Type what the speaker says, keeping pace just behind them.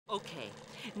Okay,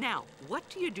 now, what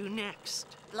do you do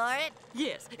next? Floor it?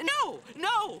 Yes. No,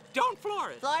 no, don't floor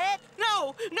it. Floor it?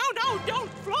 No, no, no, don't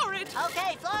floor it.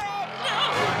 Okay, floor it!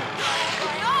 No!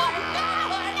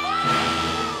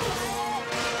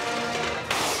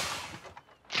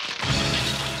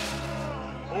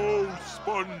 Oh,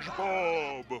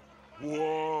 SpongeBob! Why?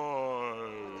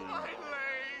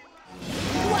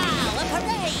 Wow, a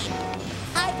parade!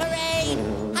 Hi, parade!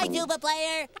 Hi, tuba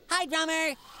player! Hi,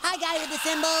 drummer! Hi, guy with the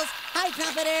cymbals! Hi,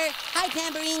 trumpeter! Hi,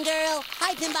 tambourine girl!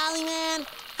 Hi, timbali man!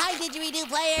 Hi, didgeridoo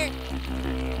player!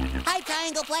 Hi,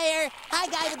 triangle player! Hi,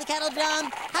 guy with the kettle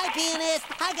drum! Hi, pianist!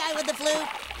 Hi, guy with the flute!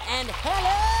 And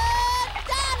hello,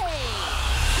 Dolly!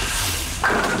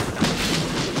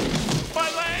 My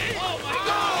leg! Oh, my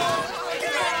God!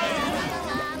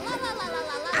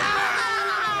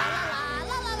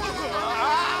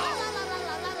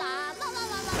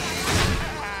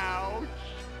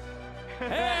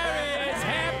 There is!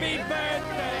 Happy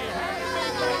birthday!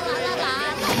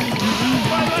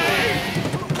 My leg!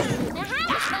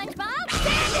 Now, hi, SpongeBob!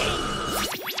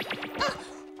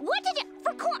 What did you...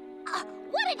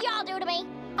 what did y'all do to me?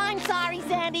 I'm sorry,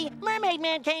 Sandy. Mermaid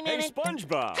Man came in Hey, and...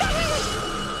 SpongeBob!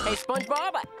 Hey,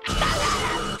 SpongeBob.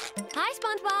 Hi,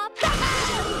 SpongeBob.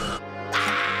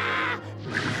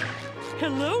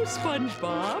 Hello,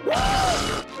 SpongeBob.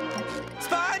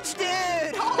 Sponge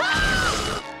Dude!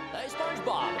 Hey,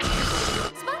 SpongeBob.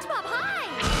 SpongeBob, hi!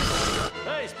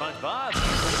 Hey, SpongeBob!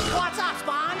 What's up,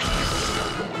 Sponge?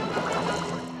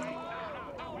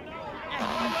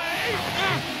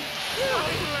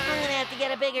 I'm gonna have to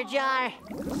get a bigger jar.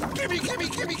 Gimme, gimme,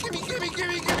 gimme, gimme, gimme,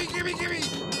 gimme, gimme, gimme, gimme!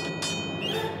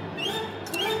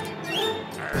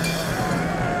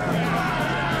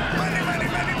 Money, money,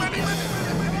 money, money, money,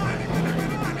 money, money,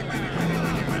 money, money, money, money, money,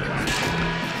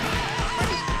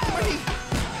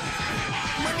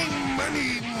 money,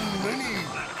 money, money.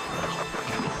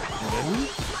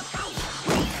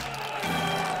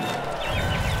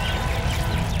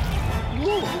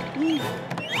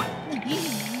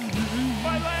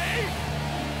 My leg!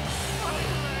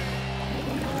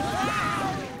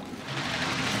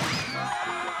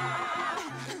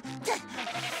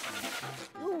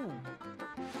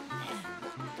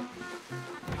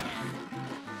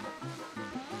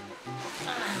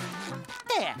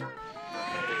 There.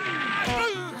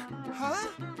 Huh?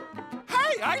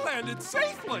 Hey, I landed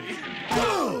safely!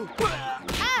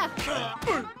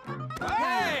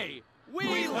 Hey!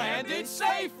 We landed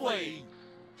safely!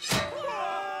 My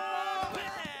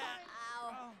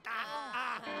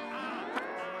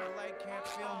leg can't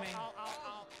feel me.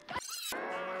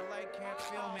 My leg can't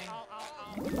feel me.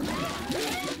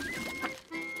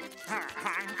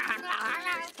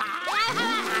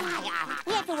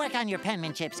 We have to work on your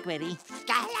penmanship, Squiddy.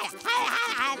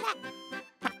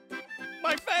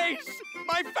 My face!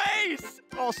 My face!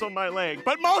 Also my leg,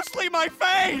 but mostly my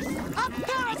face! A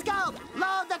periscope!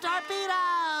 Load the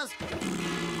torpedoes!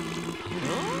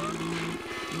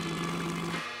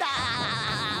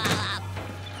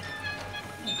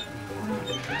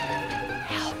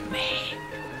 Help me.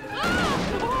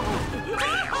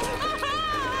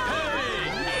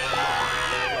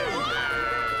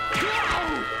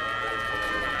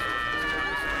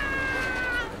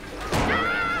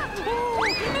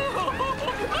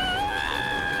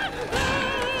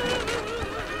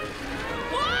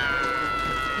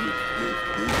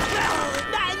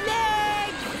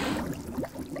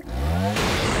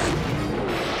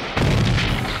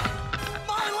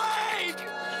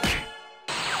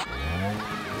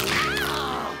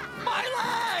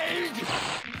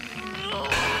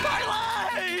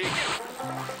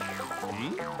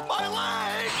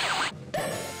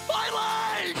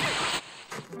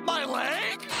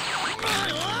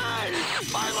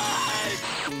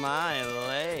 My leg. My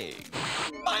leg!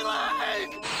 My leg!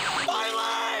 My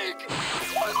leg!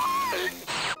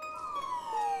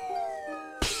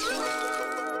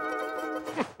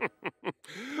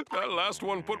 That last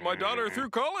one put my daughter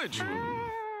through college.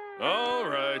 All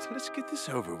right, let's get this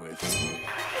over with.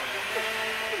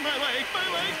 My leg, my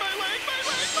leg, my leg, my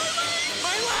leg, my leg,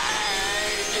 my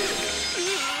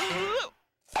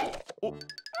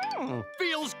leg!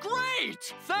 Feels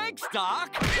great! Thanks,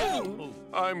 Doc!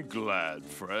 I'm glad,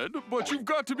 Fred, but you've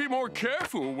got to be more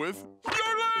careful with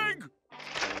your leg!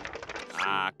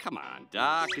 Ah, come on,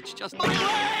 Doc. It's just my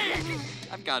leg!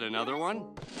 I've got another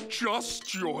one.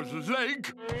 Just your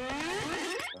leg?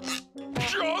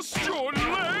 Just your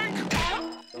leg?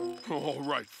 All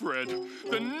right, Fred.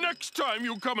 The next time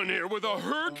you come in here with a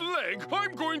hurt leg,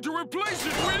 I'm going to replace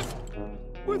it with...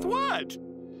 With what?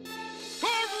 A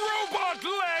robot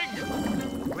leg!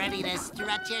 Ready to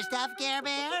strut your stuff, Care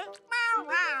Bear?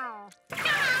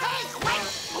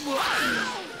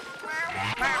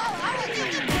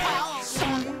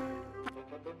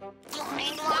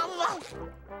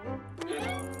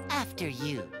 after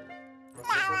you.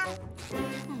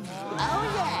 Oh,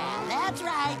 yeah, that's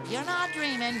right. You're not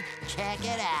dreaming. Check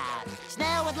it out.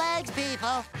 Snail with legs,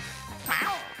 people.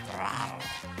 Oh,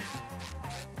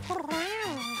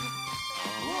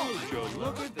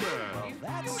 look at that.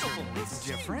 That's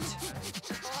different.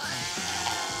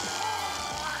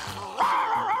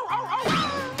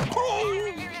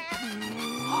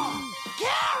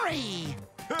 Gary!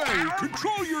 Hey,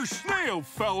 control your snail,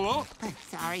 fella.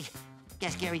 Sorry.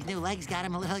 Guess Gary's new legs got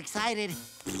him a little excited.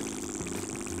 You'll be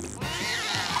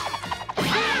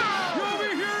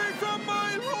hearing from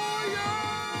my lawyer!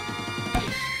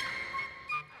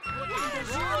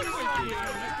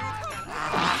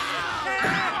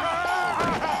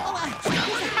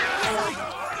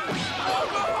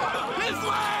 His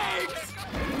legs!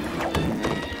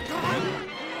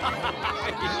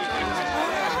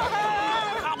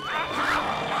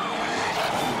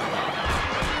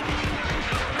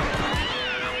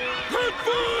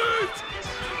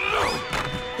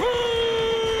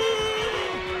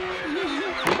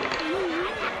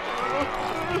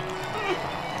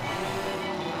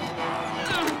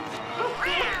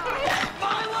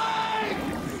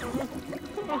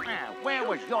 Where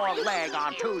was your leg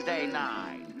on Tuesday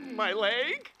night? My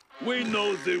leg? We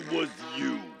know it was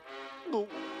you.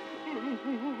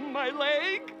 My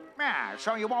leg? Yeah,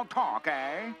 so you won't talk,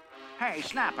 eh? Hey,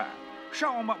 Snapper,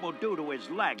 show him what we'll do to his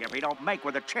leg if he don't make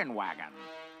with a chin wagon.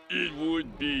 It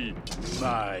would be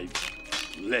my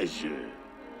pleasure.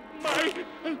 My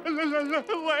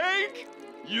leg?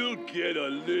 You'll get a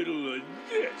little of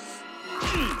this.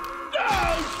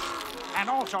 And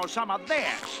also some of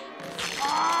this.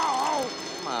 Oh!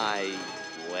 My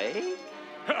leg?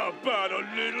 How about a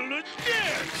little of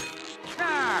this?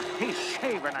 Ah, he's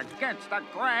shaving against the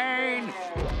grain.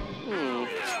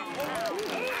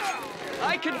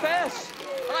 I confess,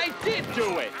 I did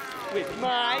do it with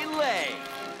my leg.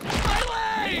 My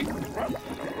leg!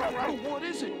 What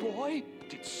is it, boy?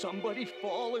 Did somebody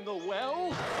fall in the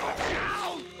well?